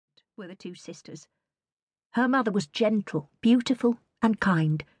were the two sisters. Her mother was gentle, beautiful, and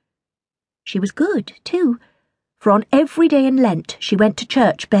kind. She was good, too, for on every day in Lent she went to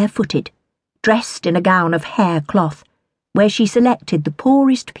church barefooted, dressed in a gown of hair cloth, where she selected the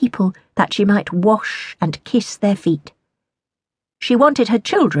poorest people that she might wash and kiss their feet. She wanted her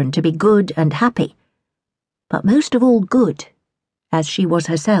children to be good and happy, but most of all good, as she was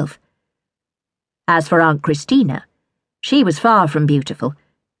herself. As for Aunt Christina, she was far from beautiful,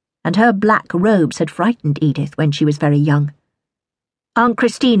 and her black robes had frightened Edith when she was very young. Aunt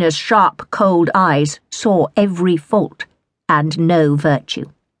Christina's sharp, cold eyes saw every fault and no virtue.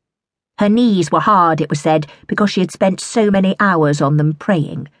 Her knees were hard, it was said, because she had spent so many hours on them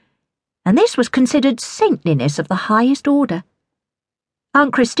praying, and this was considered saintliness of the highest order.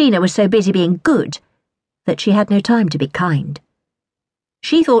 Aunt Christina was so busy being good that she had no time to be kind.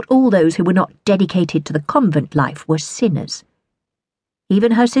 She thought all those who were not dedicated to the convent life were sinners.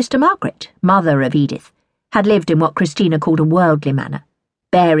 Even her sister Margaret, mother of Edith, had lived in what Christina called a worldly manner,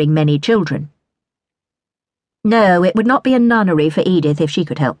 bearing many children. No, it would not be a nunnery for Edith if she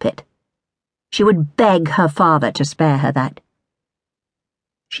could help it. She would beg her father to spare her that.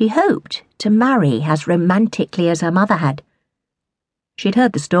 She hoped to marry as romantically as her mother had. She'd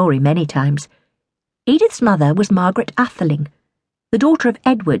heard the story many times. Edith's mother was Margaret Atheling, the daughter of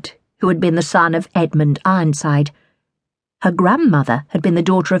Edward, who had been the son of Edmund Ironside. Her grandmother had been the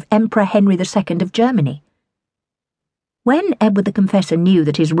daughter of Emperor Henry II of Germany. When Edward the Confessor knew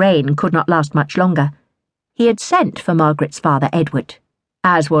that his reign could not last much longer, he had sent for Margaret's father Edward,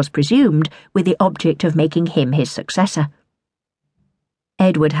 as was presumed, with the object of making him his successor.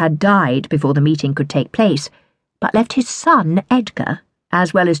 Edward had died before the meeting could take place, but left his son Edgar,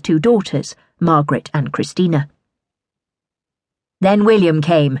 as well as two daughters, Margaret and Christina. Then William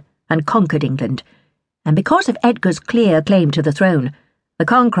came and conquered England, and because of Edgar's clear claim to the throne, the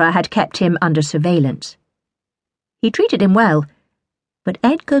conqueror had kept him under surveillance. He treated him well, but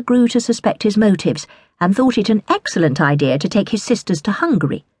Edgar grew to suspect his motives and thought it an excellent idea to take his sisters to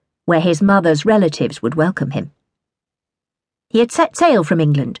Hungary, where his mother's relatives would welcome him. He had set sail from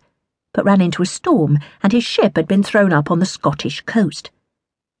England, but ran into a storm, and his ship had been thrown up on the Scottish coast.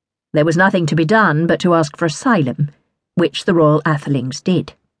 There was nothing to be done but to ask for asylum, which the royal Athelings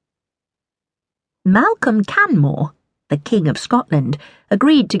did. Malcolm Canmore, the King of Scotland,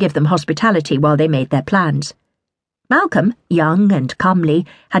 agreed to give them hospitality while they made their plans. Malcolm, young and comely,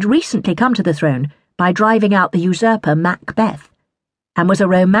 had recently come to the throne by driving out the usurper Macbeth, and was a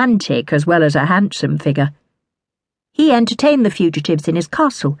romantic as well as a handsome figure. He entertained the fugitives in his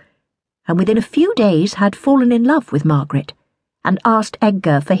castle, and within a few days had fallen in love with Margaret, and asked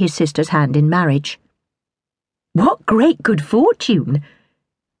Edgar for his sister's hand in marriage. What great good fortune!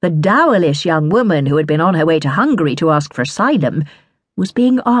 The dowerless young woman who had been on her way to Hungary to ask for asylum was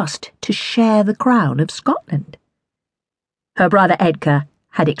being asked to share the crown of Scotland. Her brother Edgar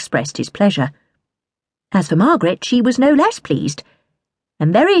had expressed his pleasure. As for Margaret, she was no less pleased,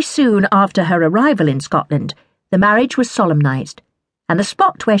 and very soon after her arrival in Scotland, the marriage was solemnised, and the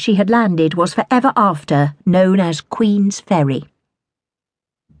spot where she had landed was for ever after known as Queen's Ferry.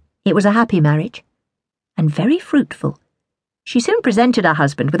 It was a happy marriage, and very fruitful. She soon presented her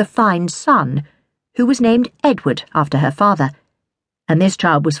husband with a fine son, who was named Edward after her father, and this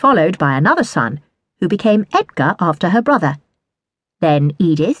child was followed by another son, who became Edgar after her brother. Then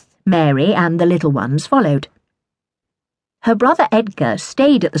Edith, Mary, and the little ones followed. Her brother Edgar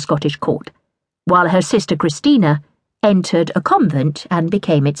stayed at the Scottish court, while her sister Christina entered a convent and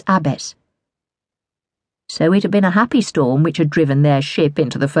became its abbess. So it had been a happy storm which had driven their ship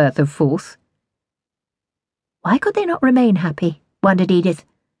into the Firth of Forth. Why could they not remain happy, wondered Edith.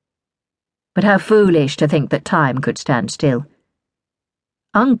 But how foolish to think that time could stand still.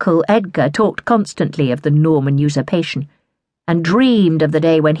 Uncle Edgar talked constantly of the Norman usurpation, and dreamed of the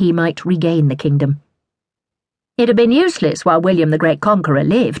day when he might regain the kingdom. It had been useless while William the Great Conqueror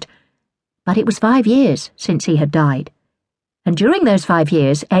lived, but it was 5 years since he had died, and during those 5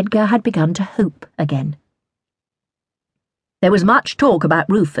 years Edgar had begun to hope again. There was much talk about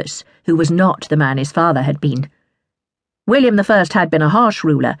Rufus, who was not the man his father had been. William I had been a harsh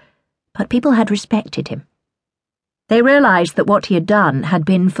ruler, but people had respected him. They realised that what he had done had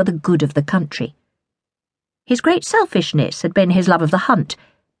been for the good of the country. His great selfishness had been his love of the hunt,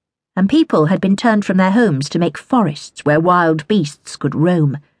 and people had been turned from their homes to make forests where wild beasts could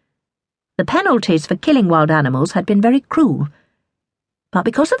roam. The penalties for killing wild animals had been very cruel, but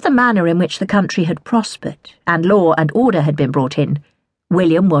because of the manner in which the country had prospered and law and order had been brought in,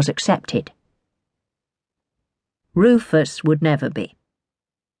 William was accepted. Rufus would never be.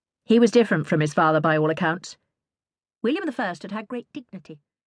 He was different from his father by all accounts. William I had had great dignity.